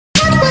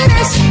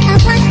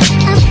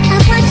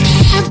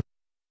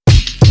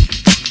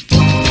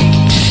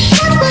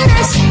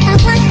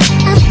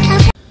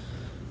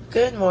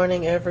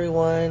morning,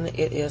 everyone.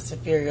 It is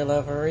Superior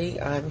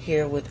Lovery. I'm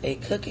here with a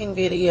cooking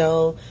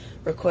video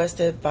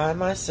requested by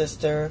my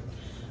sister.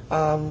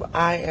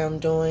 I am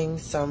doing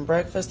some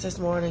breakfast this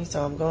morning,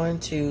 so I'm going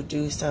to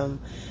do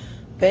some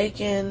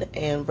bacon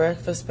and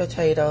breakfast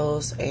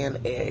potatoes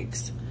and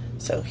eggs.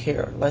 So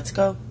here, let's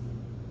go.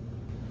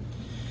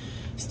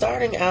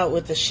 Starting out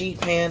with the sheet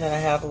pan that I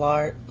have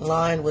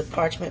lined with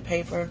parchment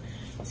paper.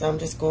 So I'm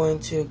just going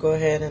to go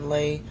ahead and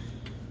lay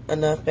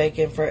enough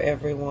bacon for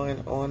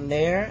everyone on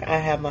there. I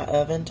have my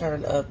oven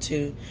turned up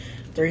to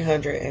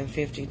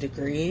 350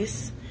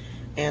 degrees.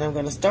 And I'm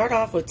going to start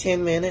off with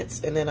 10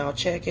 minutes and then I'll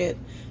check it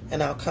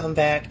and I'll come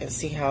back and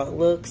see how it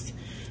looks.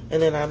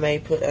 And then I may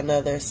put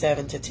another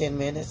 7 to 10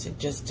 minutes. It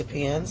just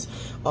depends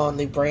on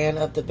the brand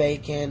of the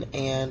bacon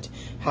and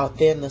how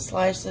thin the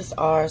slices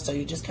are. So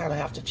you just kind of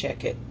have to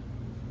check it.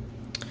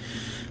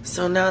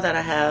 So now that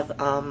I have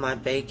my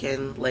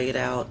bacon laid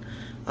out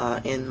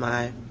in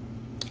my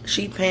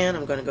sheet pan,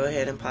 I'm going to go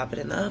ahead and pop it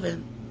in the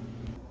oven.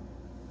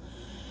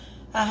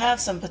 I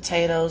have some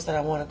potatoes that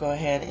I want to go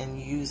ahead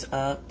and use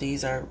up.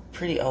 These are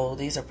pretty old.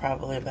 These are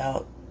probably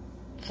about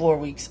 4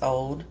 weeks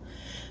old.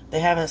 They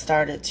haven't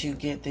started to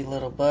get the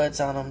little buds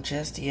on them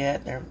just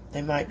yet.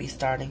 They might be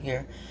starting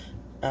here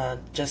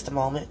just a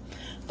moment.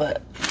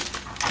 But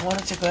I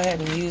wanted to go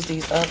ahead and use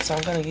these up, so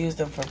I'm going to use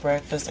them for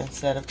breakfast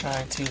instead of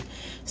trying to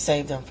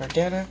save them for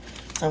dinner.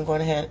 So I'm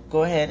going to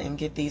go ahead and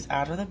get these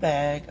out of the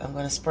bag. I'm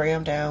going to spray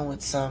them down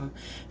with some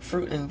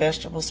fruit and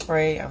vegetable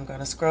spray. I'm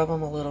going to scrub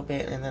them a little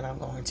bit and then I'm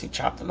going to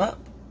chop them up.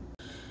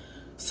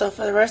 So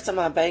for the rest of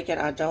my bacon,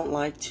 I don't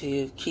like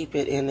to keep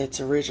it in its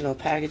original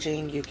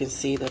packaging. You can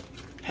see the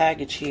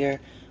package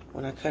here.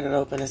 When I cut it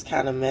open, it's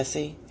kind of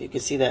messy. You can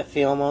see that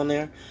film on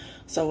there.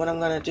 So what I'm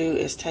going to do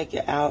is take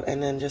it out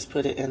and then just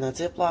put it in a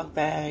Ziploc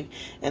bag,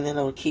 and then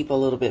it'll keep a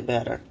little bit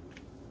better.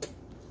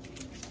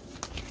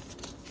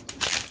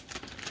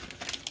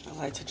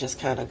 I like to just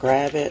kind of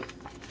grab it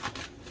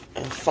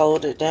and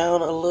fold it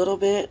down a little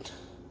bit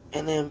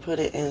and then put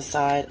it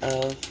inside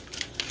of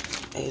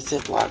a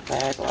Ziploc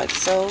bag like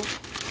so.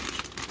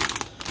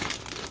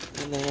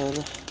 And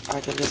then I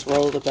can just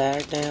roll the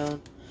bag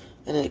down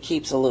and it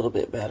keeps a little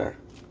bit better.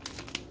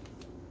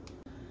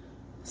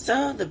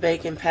 So the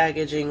bacon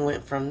packaging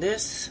went from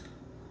this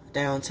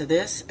down to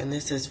this, and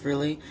this is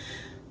really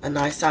a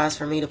nice size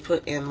for me to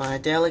put in my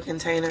deli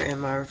container in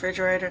my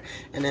refrigerator.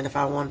 And then if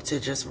I wanted to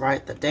just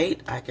write the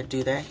date, I could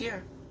do that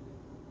here.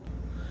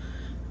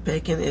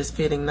 Bacon is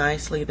fitting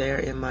nicely there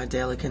in my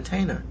deli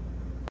container.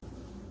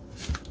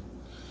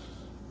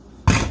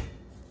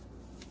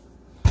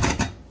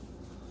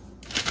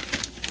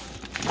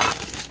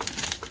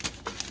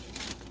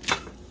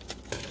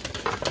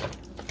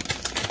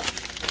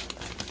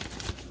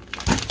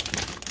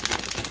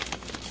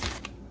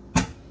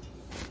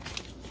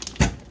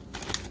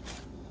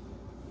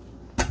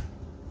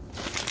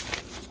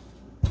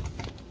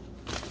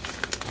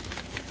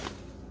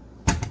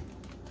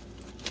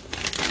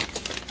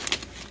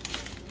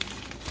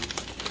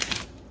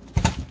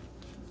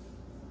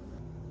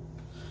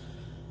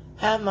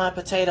 Have my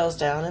potatoes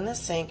down in the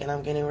sink, and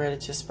I'm getting ready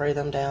to spray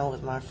them down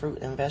with my fruit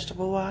and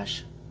vegetable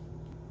wash.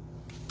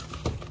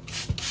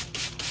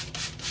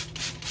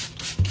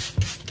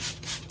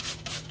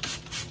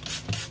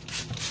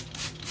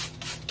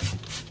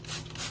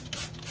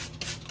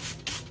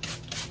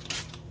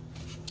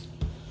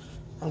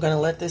 I'm going to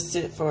let this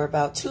sit for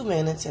about 2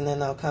 minutes, and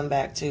then I'll come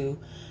back to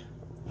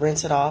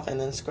rinse it off and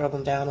then scrub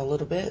them down a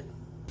little bit.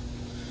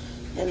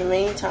 In the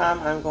meantime,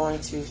 I'm going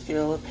to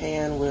fill a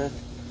pan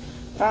with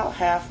about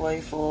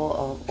halfway full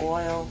of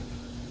oil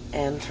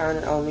and turn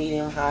it on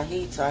medium-high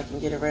heat so I can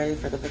get it ready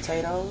for the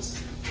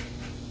potatoes.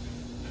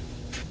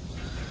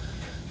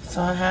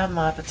 So I have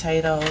my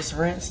potatoes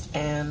rinsed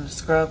and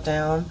scrubbed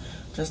down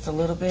just a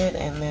little bit,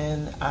 and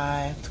then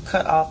I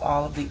cut off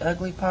all of the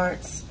ugly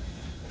parts.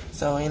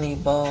 So any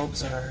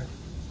bulbs or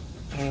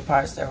any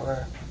parts that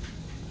were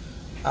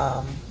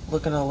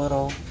looking a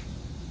little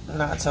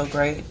not so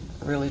great,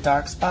 really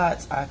dark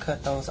spots, I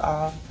cut those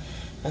off.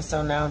 And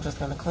so now I'm just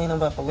going to clean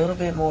them up a little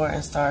bit more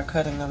and start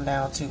cutting them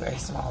down to a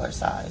smaller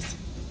size.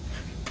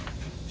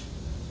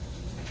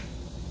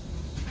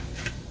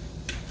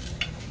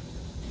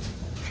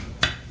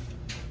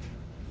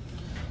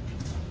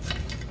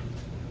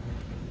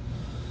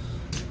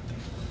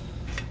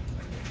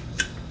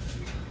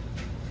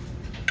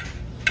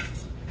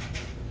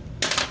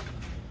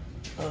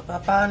 So if I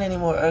find any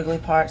more ugly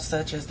parts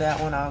such as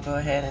that one, I'll go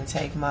ahead and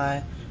take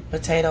my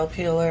potato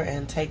peeler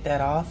and take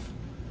that off.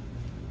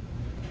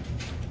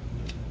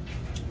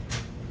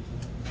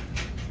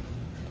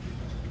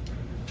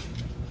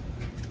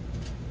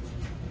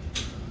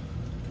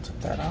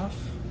 That off.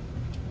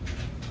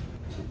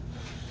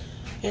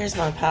 Here's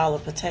my pile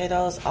of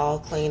potatoes all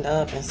cleaned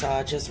up, and so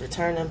I just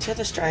return them to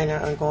the strainer.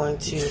 I'm going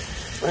to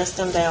rinse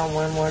them down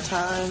one more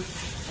time,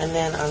 and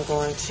then I'm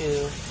going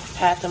to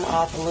pat them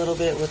off a little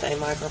bit with a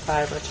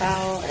microfiber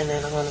towel, and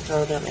then I'm going to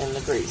throw them in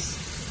the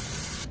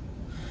grease.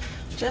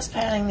 Just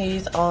patting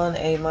these on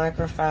a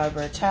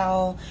microfiber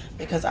towel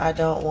because I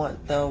don't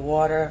want the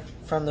water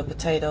from the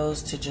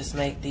potatoes to just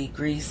make the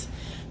grease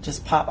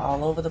just pop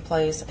all over the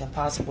place and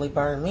possibly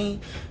burn me.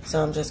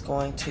 So I'm just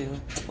going to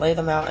lay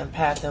them out and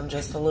pat them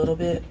just a little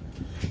bit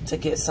to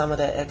get some of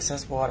that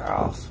excess water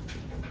off.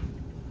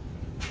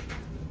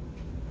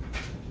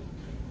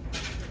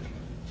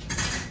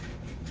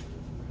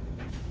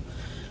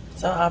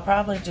 So I'll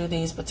probably do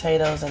these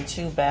potatoes in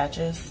 2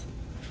 batches,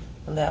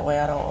 and that way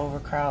I don't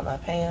overcrowd my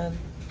pan.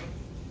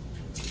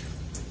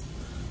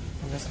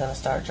 I'm just going to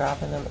start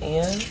dropping them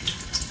in.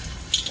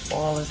 The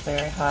oil is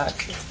very hot.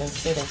 It's been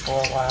sitting for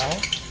a while.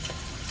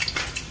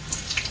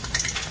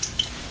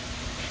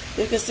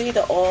 You can see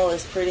the oil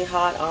is pretty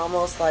hot,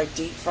 almost like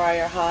deep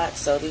fryer hot,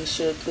 so these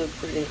should cook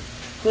pretty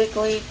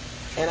quickly.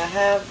 And I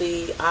have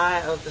the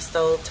eye of the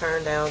stove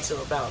turned down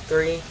to about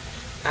 3.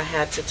 I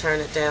had to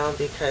turn it down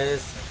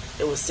because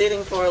it was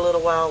sitting for a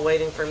little while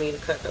waiting for me to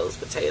cut those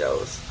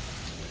potatoes.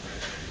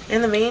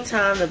 In the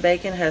meantime, the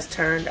bacon has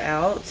turned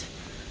out.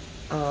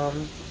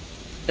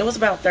 It was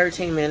about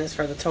 13 minutes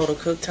for the total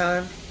cook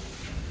time.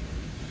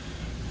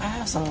 I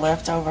have some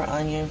leftover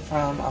onion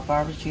from a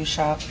barbecue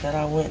shop that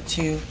I went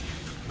to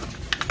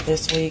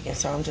this week, and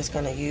so I'm just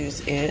going to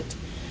use it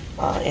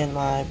in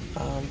my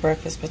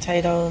breakfast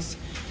potatoes.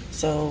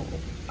 So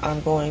I'm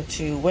going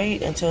to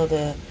wait until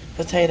the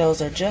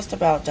potatoes are just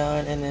about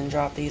done and then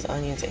drop these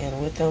onions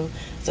in with them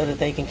so that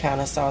they can kind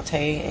of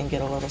saute and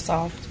get a little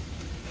soft.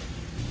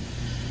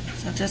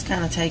 So I'm just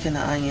kind of taking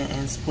the onion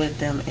and split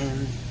them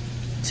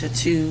into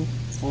 2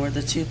 for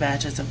the 2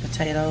 batches of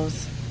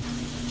potatoes.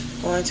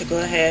 Going to go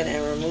ahead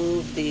and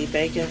remove the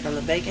bacon from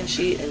the bacon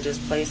sheet and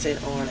just place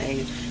it on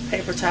a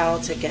paper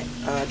towel to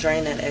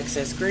drain that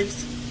excess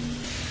grease.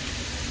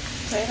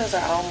 Potatoes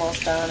are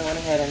almost done. I went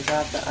ahead and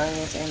dropped the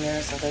onions in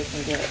there so they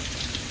can get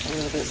a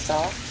little bit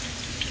soft.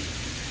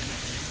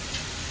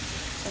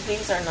 And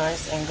these are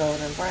nice and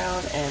golden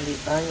brown, and the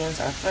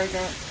onions are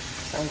fragrant,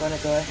 so I'm going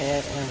to go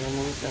ahead and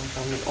remove them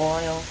from the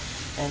oil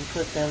and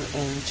put them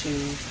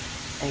into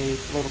a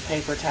little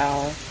paper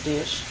towel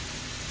dish.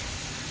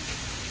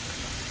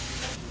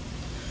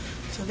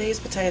 So these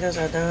potatoes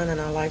are done, and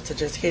I like to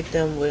just hit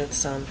them with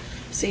some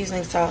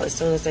seasoning salt as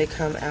soon as they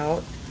come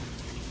out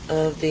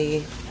of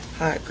the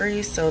hot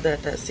grease so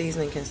that that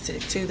seasoning can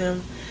stick to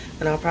them.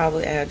 And I'll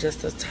probably add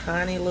just a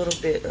tiny little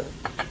bit of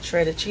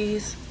shredded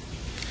cheese.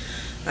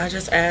 I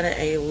just added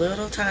a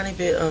little tiny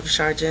bit of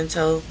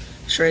Sargento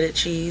shredded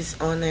cheese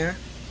on there.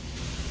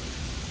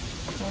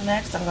 So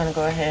next I'm going to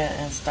go ahead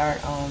and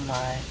start on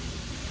my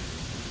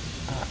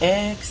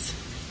eggs.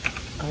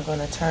 I'm going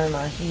to turn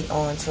my heat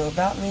on to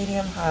about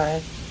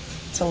medium-high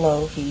to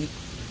low heat.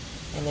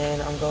 And then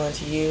I'm going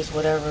to use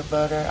whatever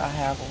butter I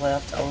have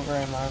left over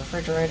in my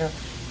refrigerator.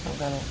 I'm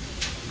going to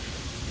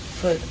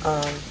put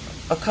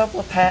a couple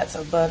of pats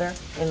of butter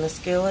in the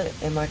skillet,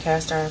 in my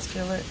cast iron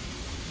skillet.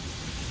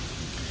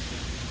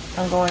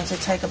 I'm going to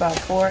take about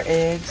 4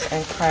 eggs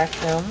and crack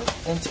them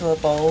into a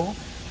bowl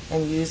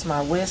and use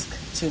my whisk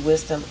to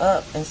whisk them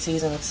up and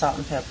season with salt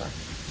and pepper.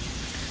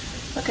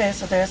 Okay,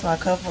 so there's my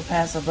couple of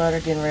pats of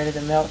butter getting ready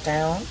to melt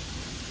down.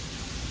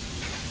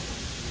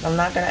 I'm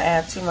not going to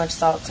add too much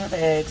salt to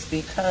the eggs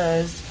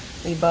because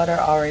the butter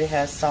already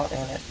has salt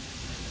in it.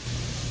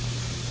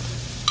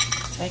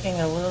 Taking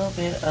a little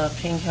bit of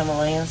pink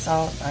Himalayan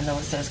salt. I know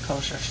it says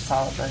kosher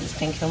salt, but it's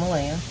pink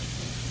Himalayan.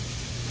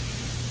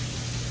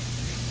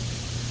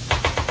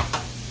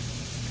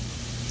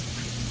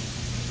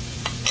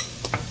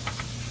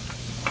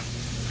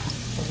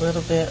 A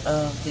little bit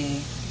of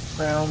the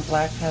ground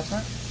black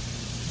pepper.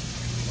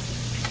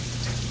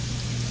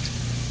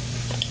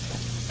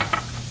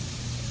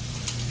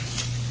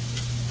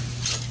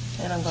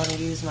 And I'm going to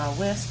use my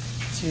whisk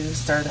to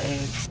stir the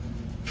eggs.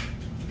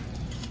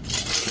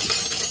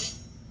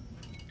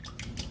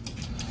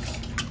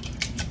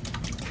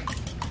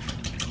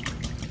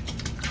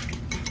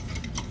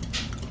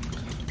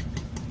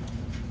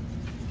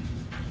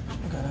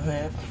 I'm going to go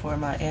ahead and pour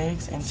my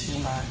eggs into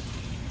my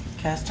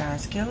cast iron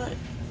skillet.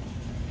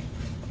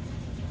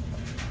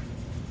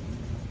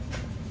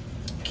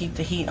 Keep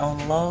the heat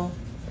on low,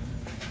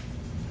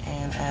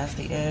 and as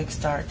the eggs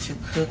start to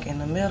cook in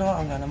the middle,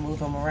 I'm going to move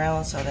them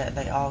around so that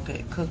they all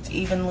get cooked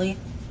evenly.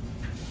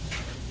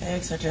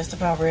 Eggs are just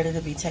about ready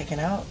to be taken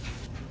out.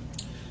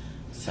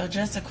 So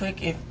just a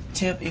quick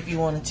tip, if you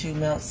wanted to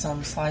melt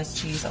some sliced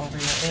cheese over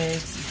your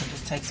eggs, you can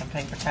just take some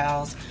paper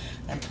towels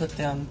and put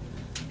them,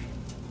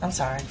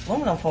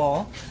 aluminum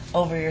foil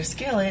over your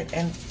skillet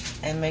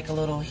and make a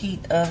little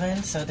heat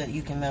oven so that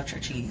you can melt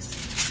your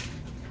cheese.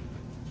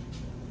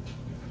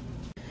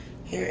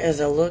 Here is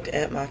a look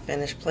at my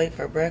finished plate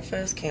for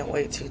breakfast. Can't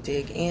wait to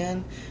dig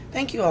in.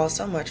 Thank you all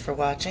so much for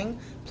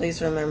watching.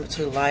 Please remember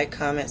to like,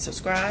 comment,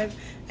 subscribe,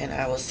 and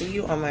I will see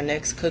you on my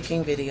next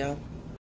cooking video.